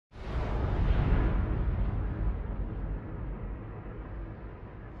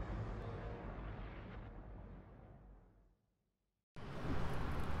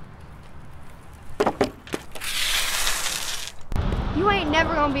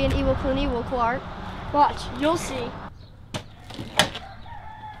never gonna be an evil Knievel, Clark. Watch, you'll see.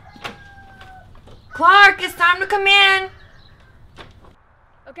 Clark, it's time to come in.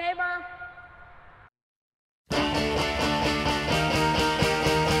 Okay, Mom.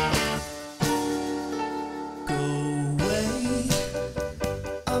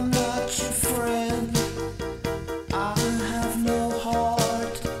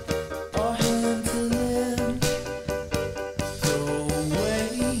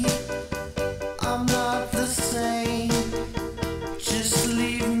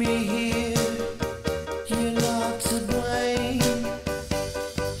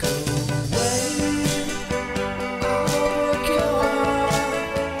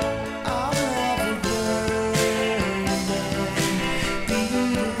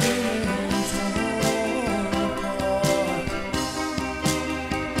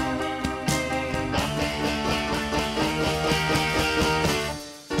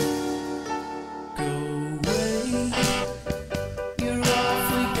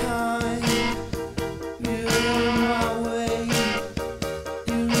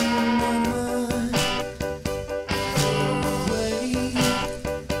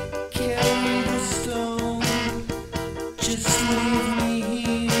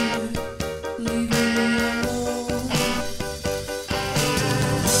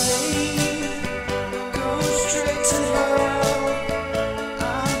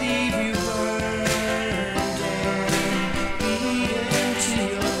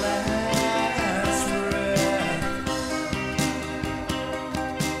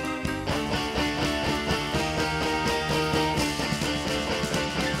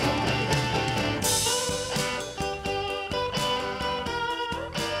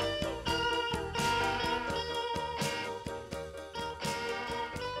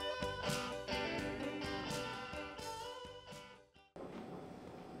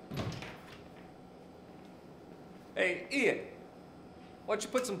 Hey, Ian, why don't you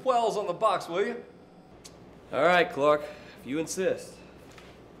put some Pwells on the box, will you? All right, Clark, if you insist.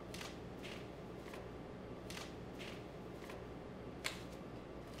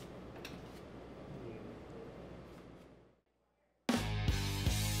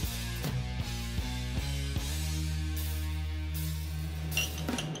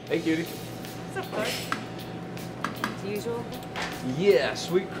 Hey, cutie. What's up, Clark? As usual? Yeah,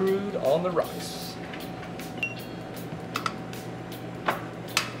 sweet crude on the rocks.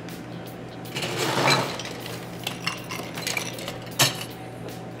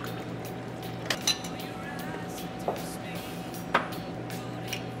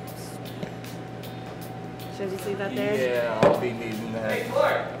 Should you see that there? Yeah, I'll be needing that. Hey,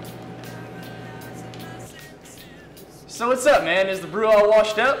 Clark! So what's up, man? Is the brew all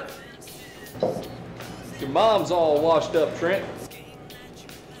washed up? Your mom's all washed up, Trent.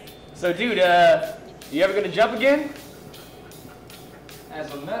 So, dude, you ever gonna jump again?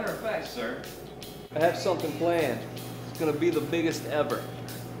 As a matter of fact, sir, I have something planned. It's gonna be the biggest ever.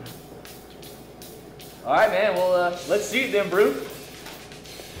 All right, man. Well, let's see it then, brew.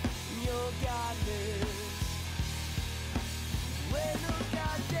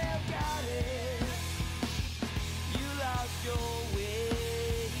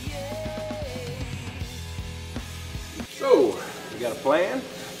 So, you got a plan?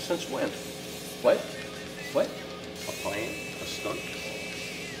 Since when? What? What? A plan? A stunt?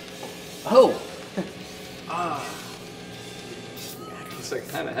 Oh. I guess I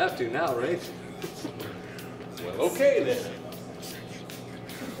kind of have to now, right? Well, okay then.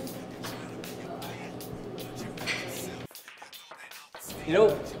 You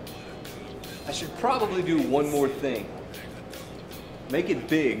know, I should probably do one more thing. Make it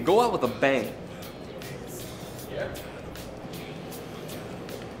big. Go out with a bang. Yeah.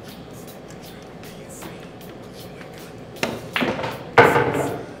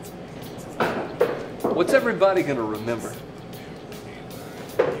 What's everybody gonna remember?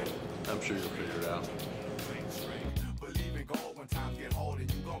 I'm sure you'll figure it out. Believe in God when times get hard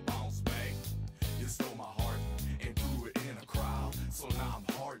and you gon' bounce back. You stole my heart and threw it in a crowd. So now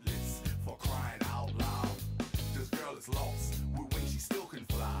I'm heartless for crying out loud. This girl is lost with wings she still can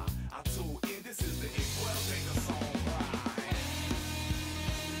fly. I told Ian this is the end. Well, make a song cry.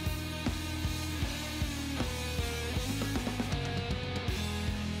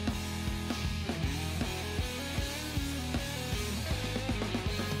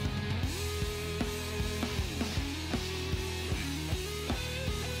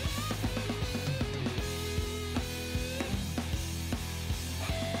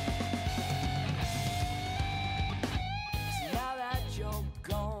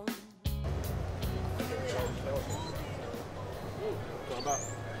 about?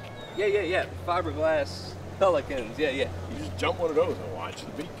 Yeah. Fiberglass pelicans. Yeah. You just jump one of those and watch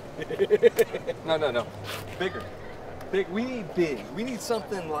the beak. No. Bigger. Big. We need big. We need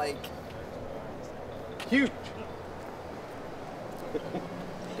something like huge.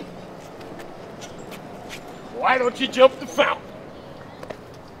 Why don't you jump the fountain?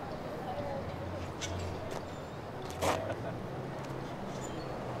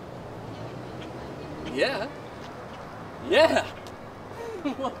 Yeah.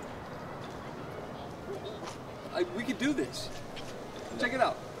 We could do this. Check it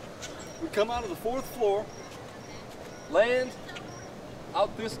out. We come out of the 4th floor, land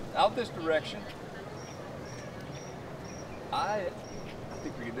out this direction. I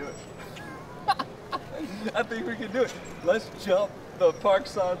think we can do it. I think we can do it. Let's jump the Park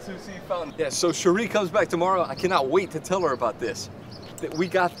Sanssouci fountain. Yeah, so Cherie comes back tomorrow. I cannot wait to tell her about this. That we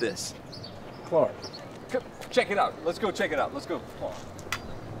got this. Clark. Check it out. Let's go check it out. Let's go. Come on.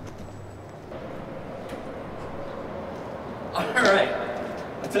 All right.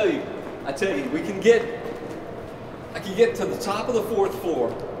 I tell you, I can get to the top of the 4th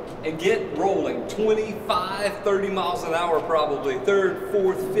floor and get rolling 25, 30 miles an hour probably, 3rd,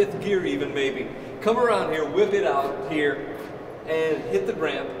 4th, 5th gear even maybe. Come around here, whip it out here, and hit the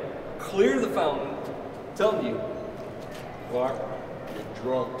ramp, clear the fountain. I'm telling you. Clark, you're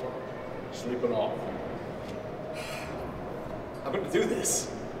drunk, sleeping off. I'm gonna do this.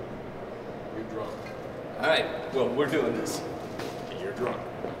 You're drunk. All right, well, we're doing this. You're drunk.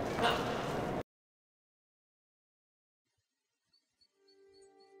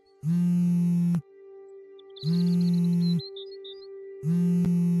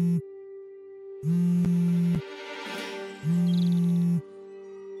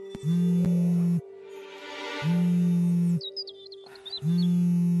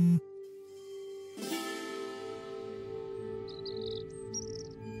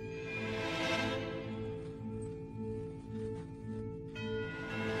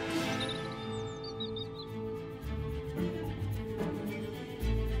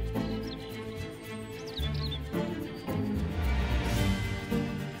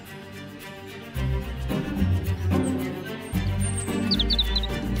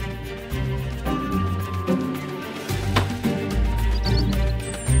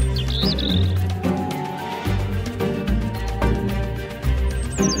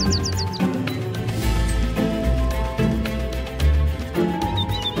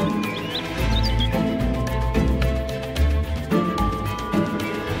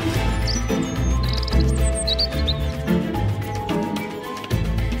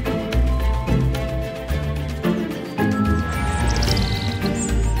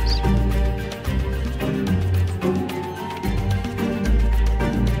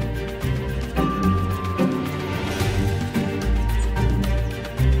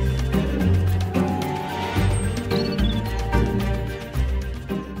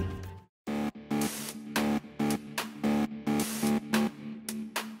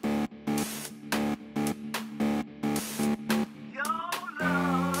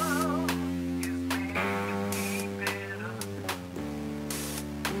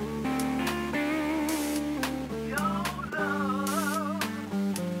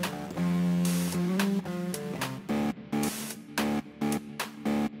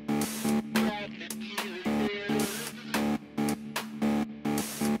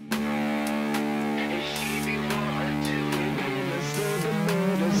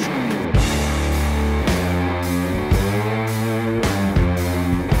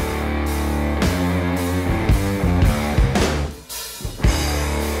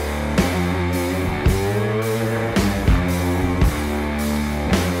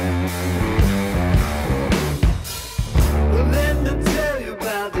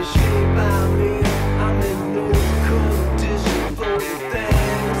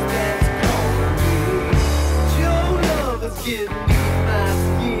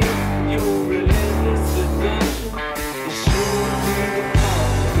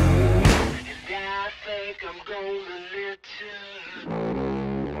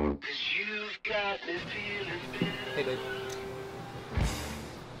 Hey, babe.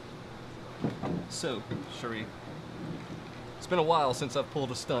 So, Cherie, it's been a while since I've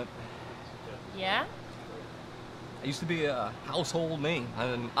pulled a stunt. Yeah? I used to be a household name,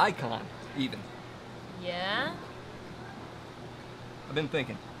 an icon, even. Yeah? I've been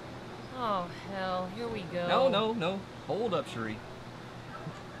thinking. Oh, hell. Here we go. No. Hold up, Cherie.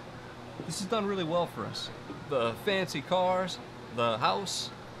 This has done really well for us. The fancy cars, the house,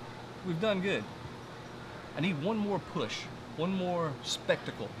 we've done good. I need one more push, one more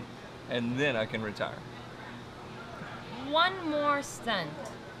spectacle, and then I can retire. one more stunt.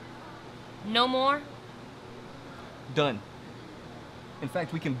 No more? Done. In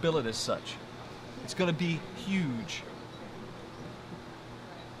fact, we can bill it as such. It's gonna be huge.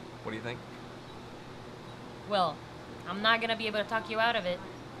 What do you think? Well, I'm not gonna be able to talk you out of it.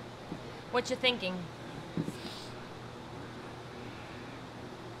 What you thinking?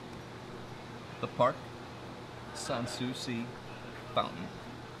 The park, Sanssouci Fountain.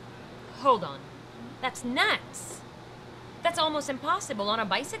 Hold on. That's nuts. That's almost impossible on a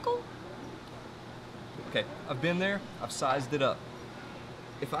bicycle? Okay, I've been there, I've sized it up.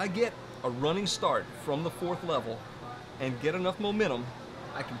 If I get a running start from the 4th level and get enough momentum,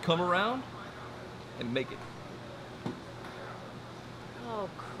 I can come around and make it. Oh,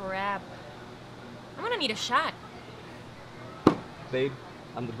 crap. I'm gonna need a shot. Babe,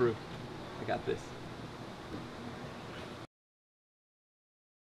 I'm the Brew. I got this.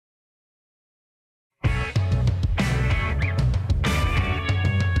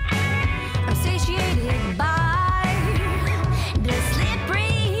 I'm satiated by the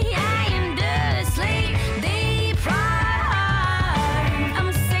slippery and the sleep deprived.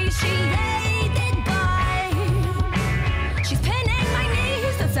 I'm satiated by she's pinning my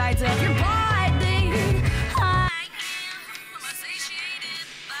knees, the sides of your body. I am satiated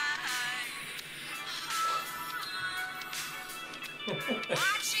by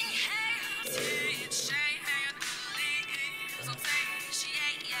watching heritage chandeliers. I'm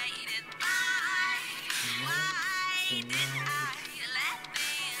satiated by why did I let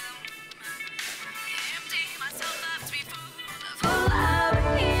them empty myself up to be full of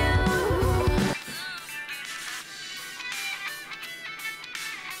you?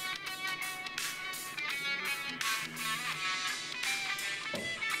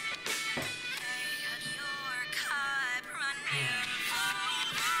 Your cup running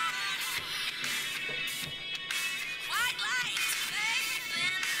over. White light bathe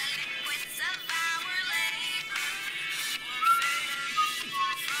in the liquids of our labor. We're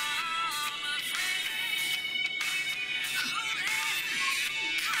fed from a friend who let you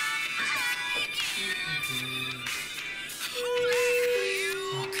come again. Who let you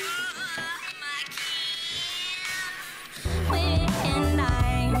come again? When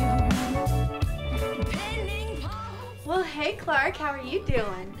I'm pending pulse. Well, hey, Clark, how are you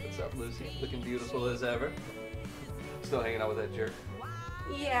doing? What's up, Lucy? Looking beautiful as ever. Still hanging out with that jerk.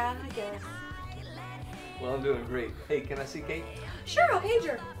 Yeah, I guess. Well, I'm doing great. Hey, can I see Kate? Sure, I'll page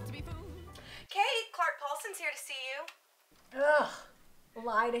her. Kate, Clark Paulson's here to see you. Ugh,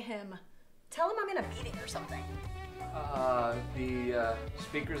 lie to him. Tell him I'm in a meeting or something. The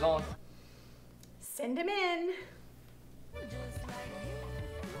speaker's on. Send him in.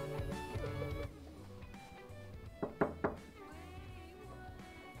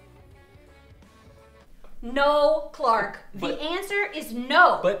 No, Clark. But- the answer is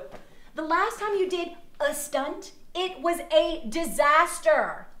no. But the last time you did a stunt, it was a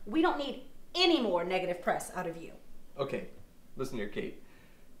disaster. We don't need any more negative press out of you. okay, listen here, Kate.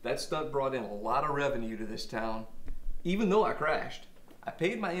 That stunt brought in a lot of revenue to this town, even though I crashed. I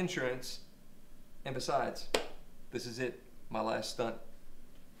paid my insurance, and besides, this is it, my last stunt.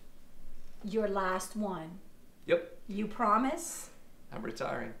 Your last one. Yep, You promise? I'm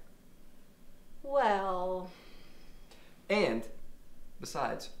retiring. Well, And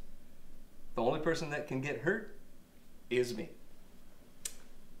besides, the only person that can get hurt is me.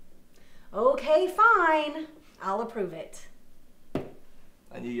 okay, fine. I'll approve it.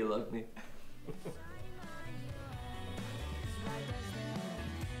 I knew you loved me.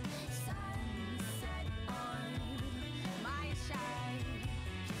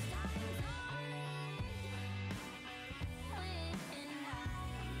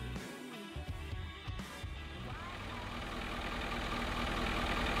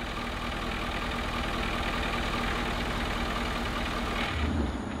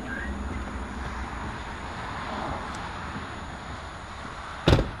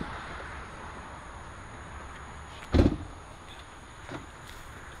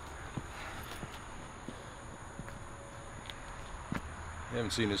 I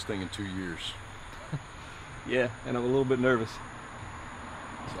haven't seen this thing in 2 years. Yeah, and I'm a little bit nervous.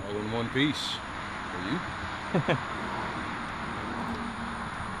 It's all in one piece. Are you?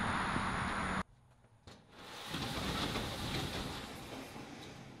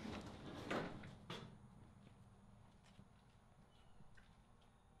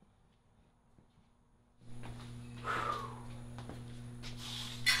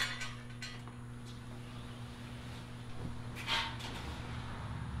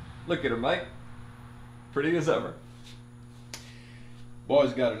 Look at her, Mike. Pretty as ever.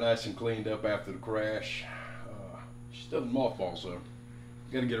 Boys got her nice and cleaned up after the crash. She's doesn't mothball, so you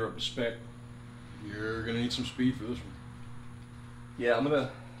got to get her up to spec. You're gonna need some speed for this one. Yeah, I'm gonna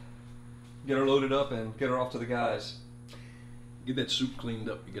get her loaded up and get her off to the guys. Get that soup cleaned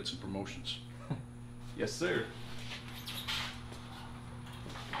up. You get some promotions. Yes, sir.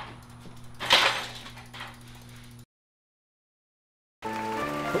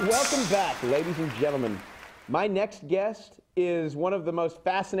 Welcome back, ladies and gentlemen. My next guest is one of the most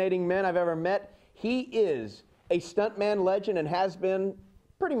fascinating men I've ever met. He is a stuntman legend and has been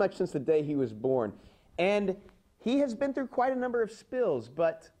pretty much since the day he was born. And he has been through quite a number of spills,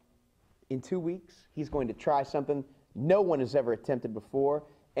 but in 2 weeks, he's going to try something no one has ever attempted before,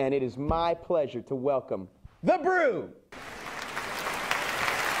 and it is my pleasure to welcome the Brew.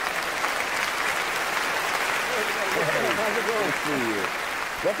 How's it going for you?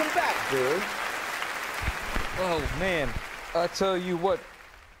 Welcome back, Brew. Oh, man. I tell you what,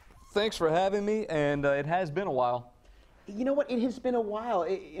 thanks for having me, and it has been a while. You know what? It has been a while.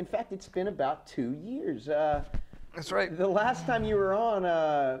 In fact, it's been about 2 years. That's right. The last time you were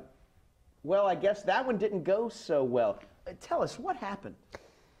on, well, I guess that one didn't go so well. Tell us, what happened?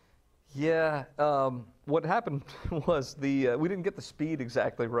 Yeah, what happened was we didn't get the speed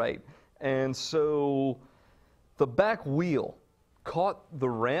exactly right. And so the back wheel caught the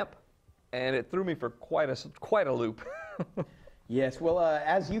ramp, and it threw me for quite a loop. Yes, well,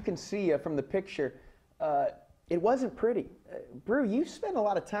 as you can see from the picture, it wasn't pretty. Brew, you spent a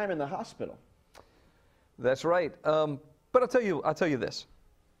lot of time in the hospital. That's right. But I'll tell you this.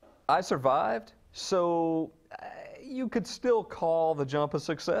 I survived, so you could still call the jump a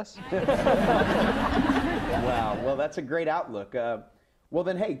success. Wow, well, that's a great outlook. Well,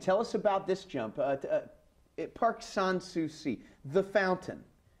 then, hey, tell us about this jump. At Park Sanssouci, the fountain.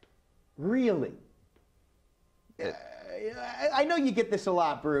 Really? I know you get this a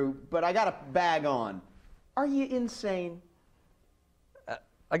lot, Brew, but I got to bag on. Are you insane?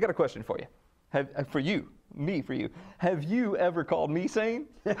 I got a question for you. For you. Have you ever called me sane?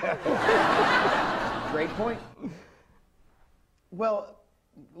 Great point. Well,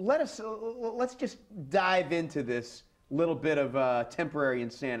 let's just dive into this little bit of temporary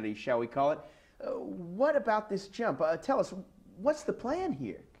insanity, shall we call it? What about this jump? Tell us, what's the plan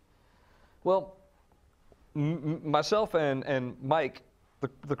here? Well, myself and Mike,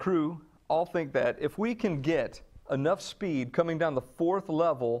 the crew, all think that if we can get enough speed coming down the 4th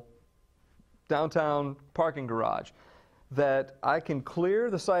level downtown parking garage, that I can clear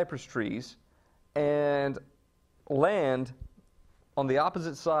the cypress trees and land on the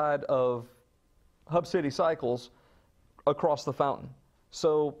opposite side of Hub City Cycles across the fountain.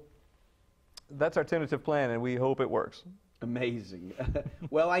 So that's our tentative plan, and we hope it works. Amazing.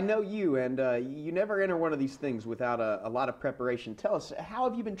 Well, I know you, and you never enter one of these things without a lot of preparation. Tell us, how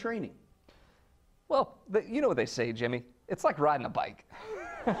have you been training? Well, you know what they say, Jimmy. It's like riding a bike.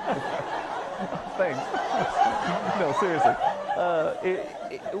 Thanks. No, seriously.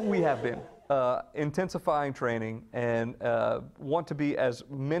 We have been intensifying training and want to be as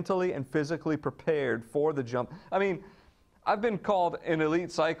mentally and physically prepared for the jump. I mean, I've been called an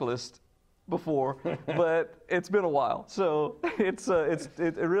elite cyclist before, but it's been a while. So it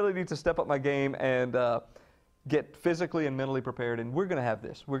really needs to step up my game and get physically and mentally prepared. And we're gonna have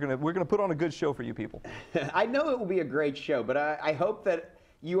this. We're gonna put on a good show for you people. I know it will be a great show, but I hope that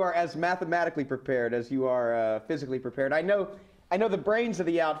you are as mathematically prepared as you are physically prepared. I know the brains of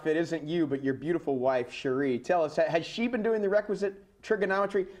the outfit isn't you, but your beautiful wife, Cherie. Tell us, has she been doing the requisite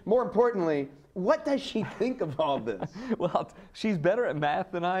trigonometry? More importantly, what does she think of all this? Well, she's better at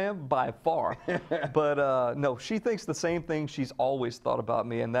math than I am by far. But no, she thinks the same thing she's always thought about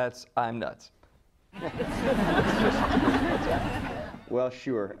me, and that's I'm nuts. Well,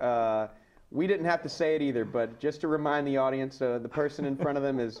 sure. We didn't have to say it either, but just to remind the audience, the person in front of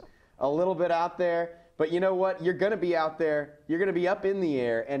them is a little bit out there. But you know what? You're going to be out there. You're going to be up in the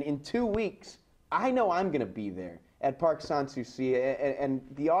air. And in 2 weeks, I know I'm going to be there at Park Sanssouci. And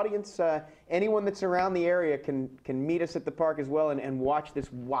the audience, anyone that's around the area can meet us at the park as well and watch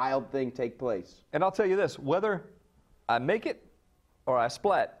this wild thing take place. And I'll tell you this, whether I make it or I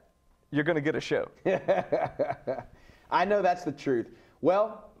splat, you're going to get a show. I know that's the truth.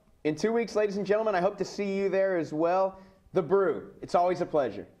 Well, in 2 weeks, ladies and gentlemen, I hope to see you there as well. The Brew. It's always a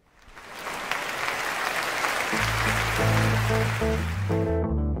pleasure.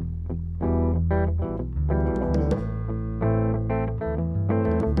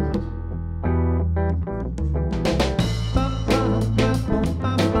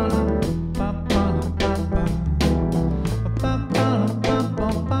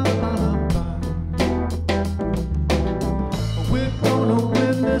 We're gonna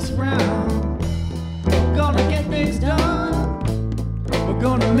win this round. Gonna get things done.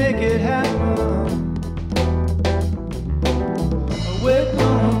 gonna make it happen. We're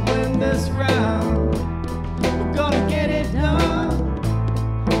gonna win this round. We're gonna get it done.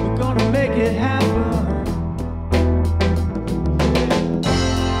 We're gonna make it happen.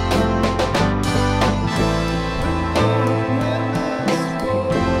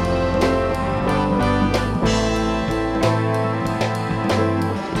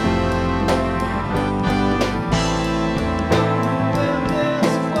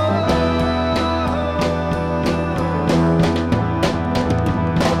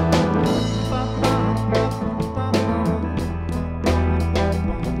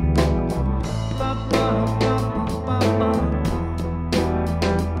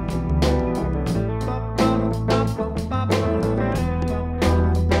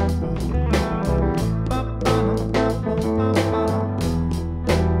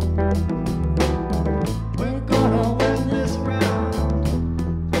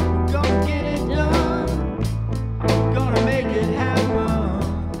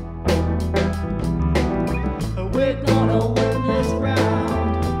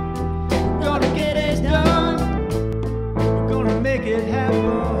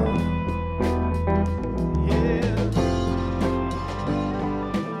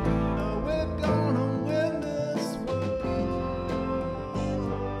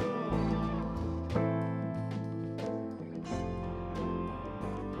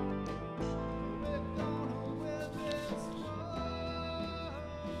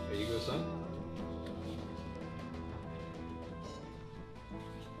 There you go, son.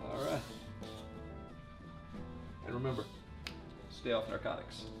 All right. And remember, stay off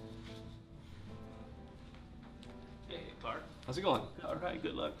narcotics. Hey, Clark. How's it going? All right,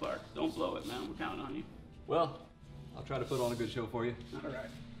 good luck, Clark. Don't blow it, man. We're counting on you. Well, I'll try to put on a good show for you. All right.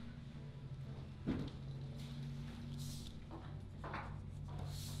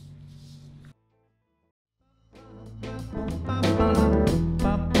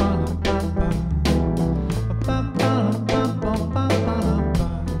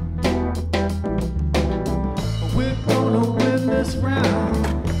 We're gonna win this round.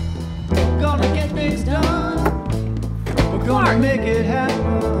 We're gonna get things done. We're gonna make it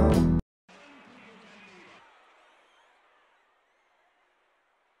happen.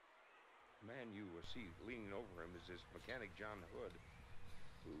 The man you see leaning over him is his mechanic, John Hood,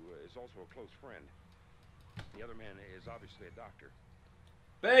 who is also a close friend. The other man is obviously a doctor.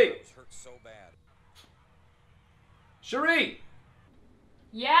 Babe! It hurts so bad. Cherie!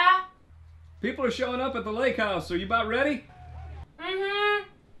 Yeah? People are showing up at the lake house. Are you about ready? Mm-hmm.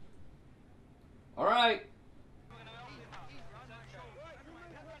 All right.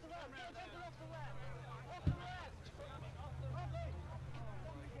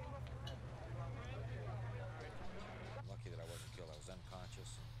 Lucky that I wasn't killed. I was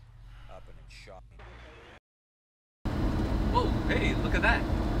unconscious, up and it shot me. Oh, hey, look at that.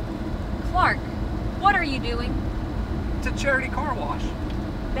 Clark, what are you doing? It's a charity car wash.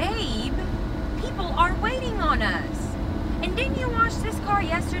 Babe, people are waiting on us. And didn't you wash this car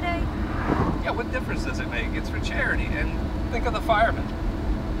yesterday? Yeah, what difference does it make? It's for charity, and think of the firemen.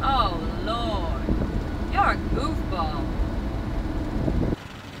 Oh, Lord. You're a goofball.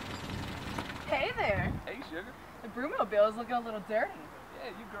 Hey there. Hey, sugar. The Brewmobile is looking a little dirty. Yeah,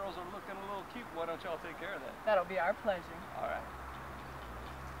 you girls are looking a little cute. Why don't y'all take care of that? That'll be our pleasure. All right.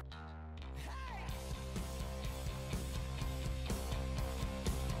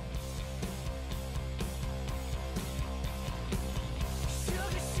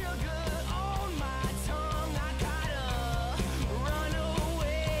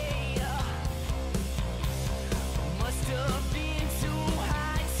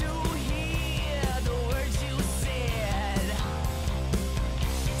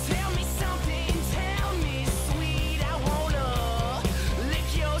 Tell me something, tell me sweet, I wanna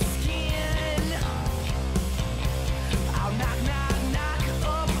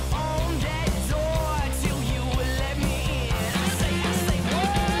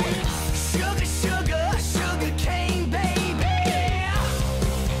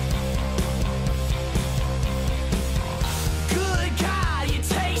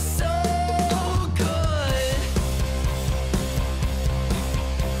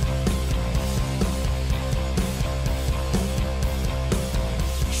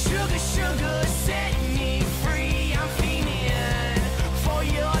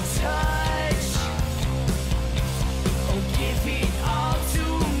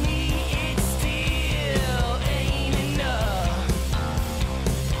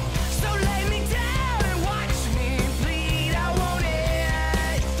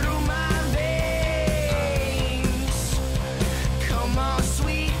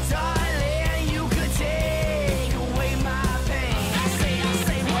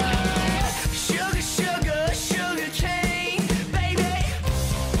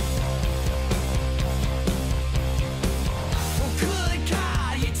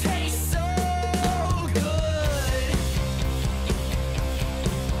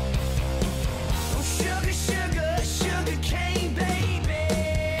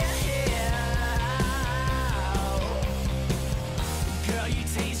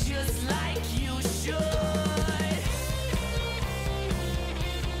tastes just like you should.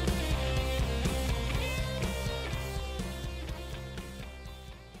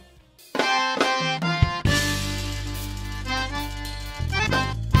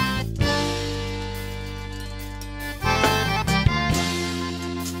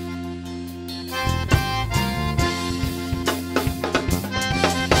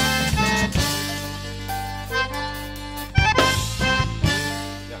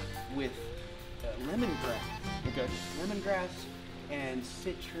 With lemongrass. Okay. Lemongrass and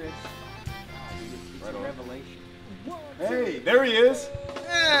citrus. Oh, dude, it's Right a on. revelation. Hey, there he is.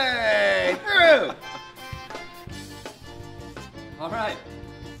 Hey, Brew! All right.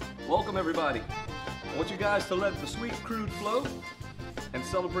 Welcome, everybody. I want you guys to let the sweet crude flow and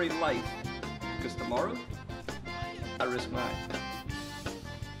celebrate life. Because tomorrow, I risk mine.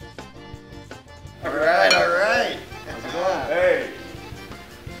 All right, all right. How's it going? Hey.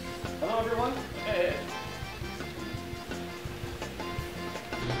 Hello, everyone. Hey.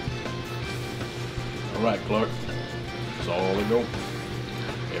 All right, Clark. It's all to go.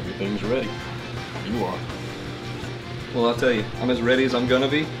 Everything's ready. You are. Well, I'll tell you, I'm as ready as I'm gonna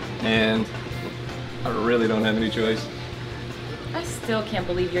be, and I really don't have any choice. I still can't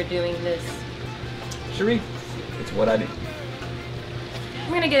believe you're doing this. Cherie, it's what I do.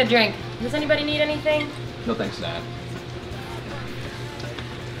 I'm gonna get a drink. Does anybody need anything? No thanks, Dad.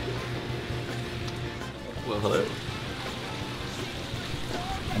 Well, hello.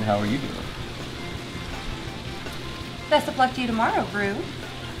 And how are you doing? Best of luck to you tomorrow, Brew.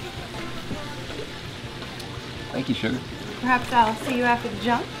 Thank you, Sugar. Perhaps I'll see you after the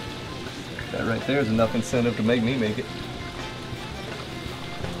jump. That right there is enough incentive to make me make it.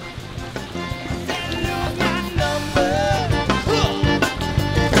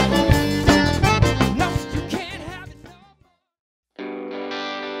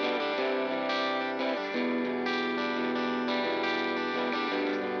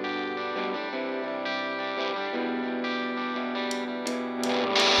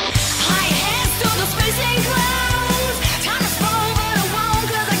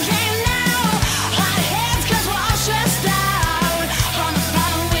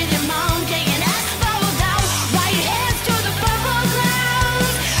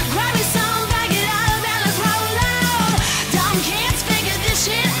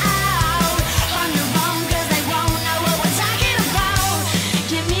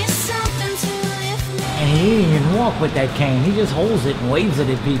 He didn't even walk with that cane. He just holds it and waves it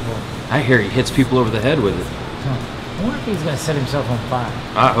at people. I hear he hits people over the head with it. I wonder if he's gonna set himself on fire.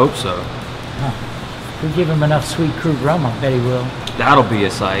 I hope so. If we give him enough sweet crude rum, I bet he will. That'll be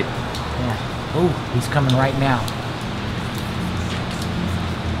a sight. Yeah. Oh, he's coming right now.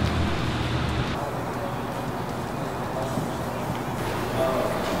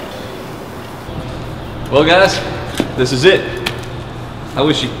 Well, guys, this is it. How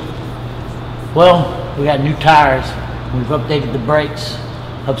is she? Well, we got new tires. We've updated the brakes.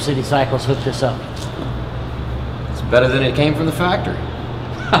 Hub City Cycles hooked us up. It's better than it came from the factory.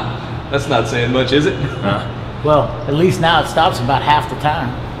 That's not saying much, is it? Well, at least now it stops about half the time.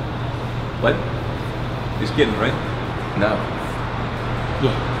 What? He's kidding, right? No.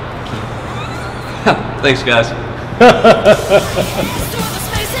 Yeah. Thanks, guys.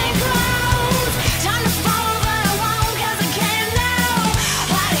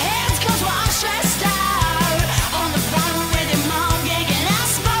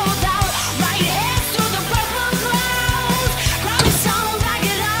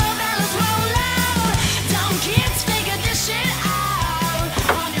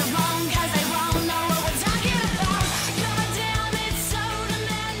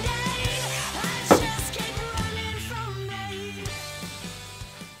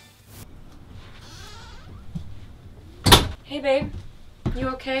 Hey, babe. You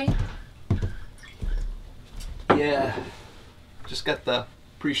okay? Yeah. Just got the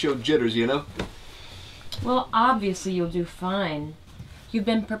pre-show jitters, you know? Well, obviously you'll do fine. You've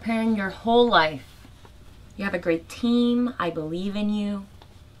been preparing your whole life. You have a great team. I believe in you.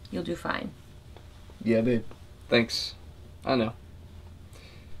 You'll do fine. Yeah, babe. Thanks. I know.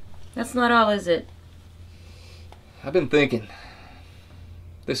 That's not all, is it? I've been thinking.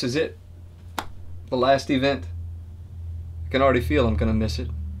 This is it. The last event. I can already feel I'm gonna miss it.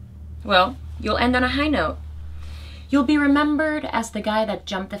 Well, you'll end on a high note. You'll be remembered as the guy that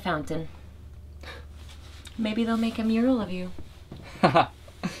jumped the fountain. Maybe they'll make a mural of you. I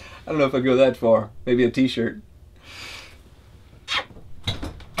don't know if I'd go that far. Maybe a t-shirt.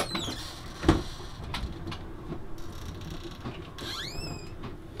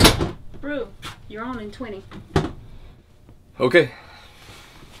 Brew, you're on in 20. Okay.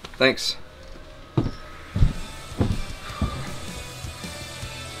 Thanks.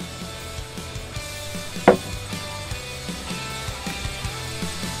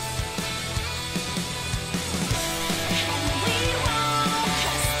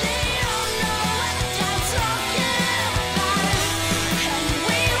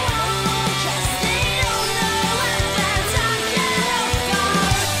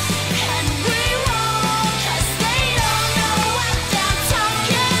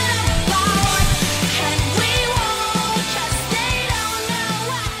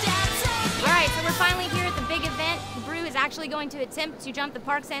 Actually going to attempt to jump the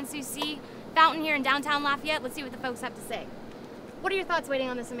Park Sanssouci fountain here in downtown Lafayette. Let's see what the folks have to say. What are your thoughts waiting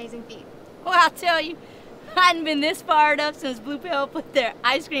on this amazing feat? Well, I'll tell you, I hadn't been this fired up since Blue Pill put their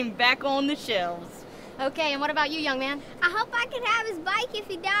ice cream back on the shelves. Okay, and what about you, young man? I hope I can have his bike if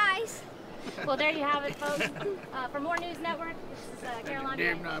he dies. Well, there you have it, folks. For more News Network, this is Caroline.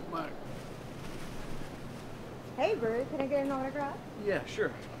 Damn not much. Hey, Brew, can I get an autograph? Yeah,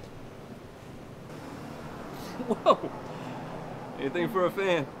 sure. Whoa! Anything for a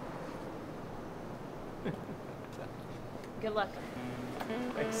fan? Good luck.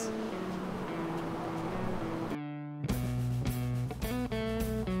 Thanks.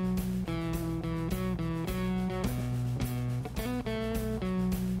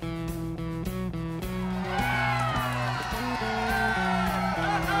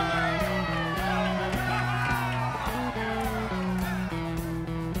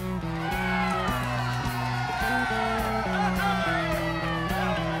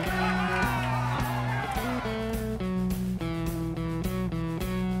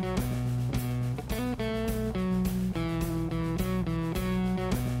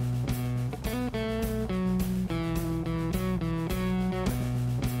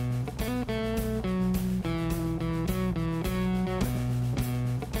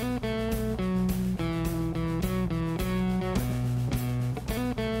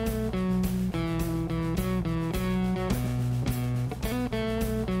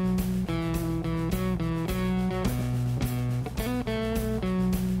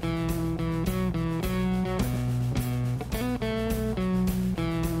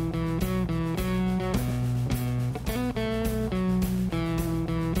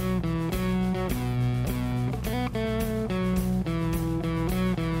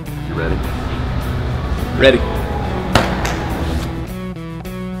 You ready? Ready.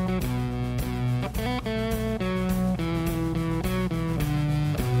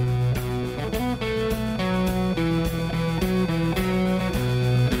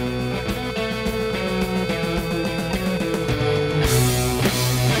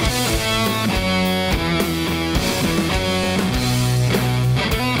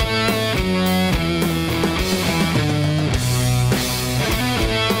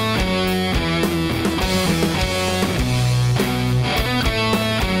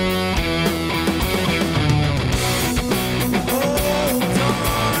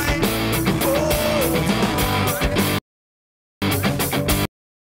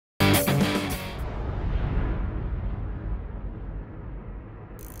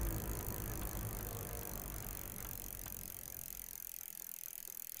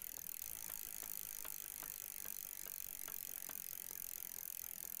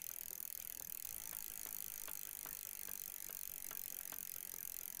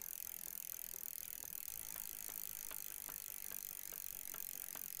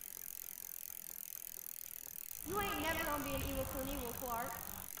 You ain't never gonna be an evil Knievel, Clark.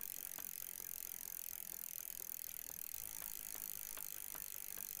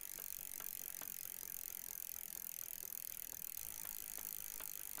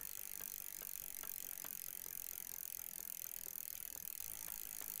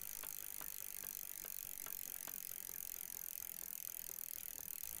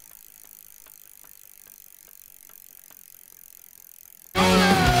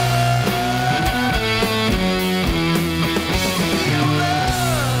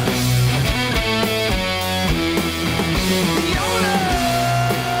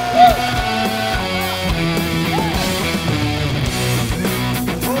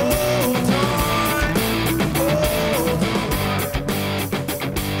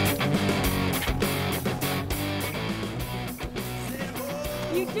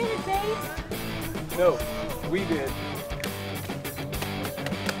 You did it, babe. No, we did.